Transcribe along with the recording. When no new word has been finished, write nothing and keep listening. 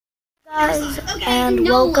Guys, and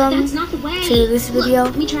welcome to this video.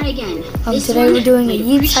 Let me try again. Today we're doing a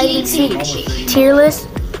Yeeps hide and seek tier list.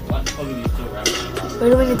 We're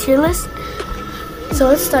doing a tier list. So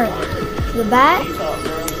let's start. The bat.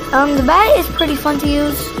 The bat is pretty fun to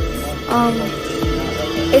use.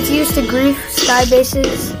 It's used to grief sky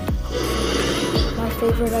bases. My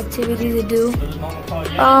favorite activity to do.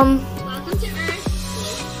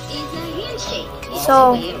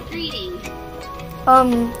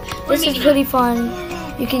 This is pretty fun.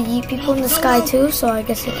 You can yeet people in the sky too, so I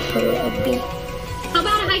guess I could put it a B.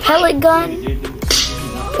 Pellet gun.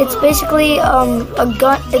 It's basically a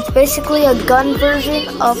gun. It's basically a gun version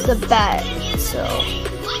of the bat. So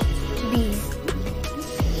B.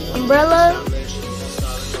 Umbrella.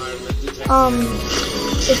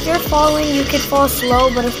 If you're falling, you could fall slow,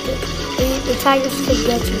 but if the tigers could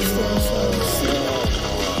get you still, so C.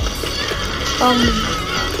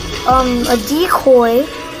 A decoy.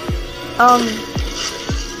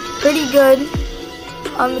 Pretty good.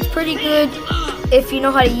 It's pretty good if you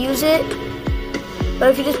know how to use it. But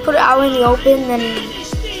if you just put it out in the open, then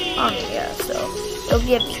yeah, so it'll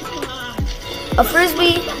be a B. A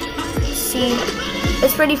frisbee, C.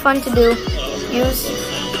 It's pretty fun to use,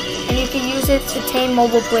 and you can use it to tame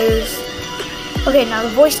mobile players. Okay, now the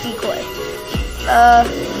voice decoy.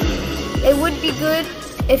 It would be good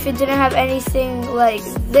if it didn't have anything like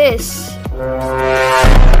this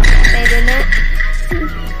made in it.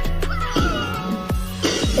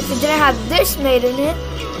 If it didn't have this made in it,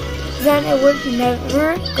 then it would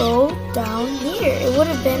never go down here. It would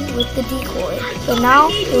have been with the decoy. But now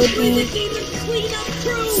it would be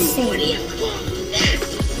C.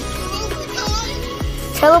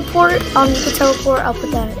 Teleport, you can teleport, I'll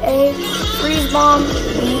put that at A. Freeze bomb,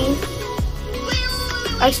 B.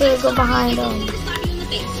 Actually, I'll go behind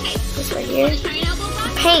this right here.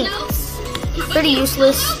 Paint. Pretty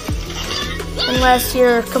useless unless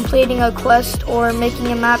you're completing a quest or making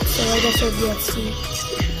a map, so I guess it would be at C.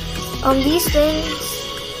 These things,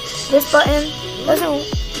 this button doesn't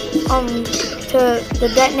to the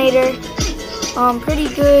detonator. Pretty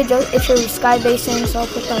good if you're sky basing, so I'll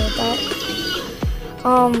put that at that.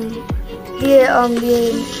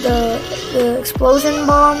 The explosion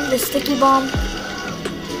bomb, the sticky bomb.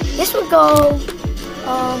 This would go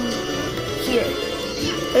here.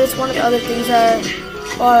 But it's one of the other things that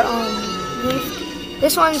are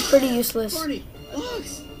this one's pretty useless.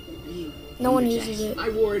 No one uses it. I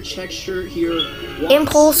wore a check shirt here.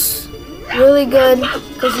 Impulse, really good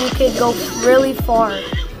because you could go really far.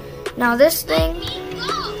 Now this thing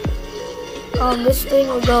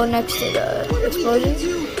will go next to the explosion.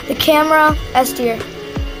 The camera, S tier.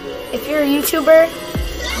 If you're a YouTuber,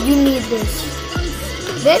 you need this.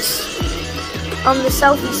 This, the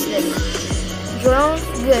selfie stick. Drone,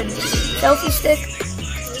 good. Selfie stick,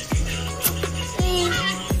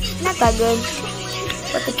 not that good.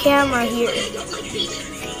 But the camera here,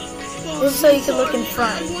 this is so you can look in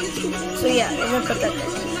front. So yeah, I'm gonna put that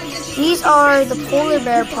there. These are the polar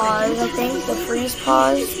bear paws, I think, the freeze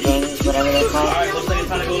paws things, whatever they're called.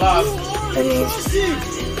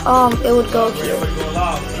 It would go here,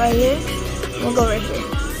 right here. We'll go right here.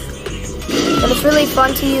 But it's really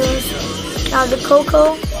fun to use. Now the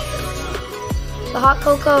cocoa, the hot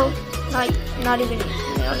cocoa, not even, I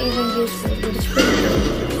don't even use it, but it's pretty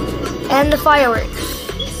good. And the fireworks.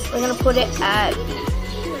 We're gonna put it at.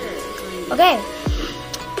 Okay,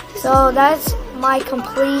 so that's my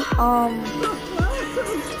complete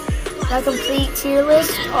tier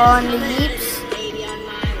list on the Yeeps.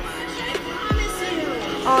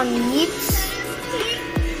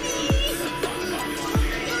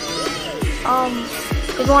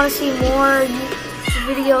 If you want to see more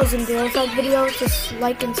videos and girls like videos, just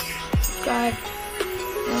like and subscribe.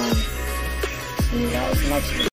 See you guys next week.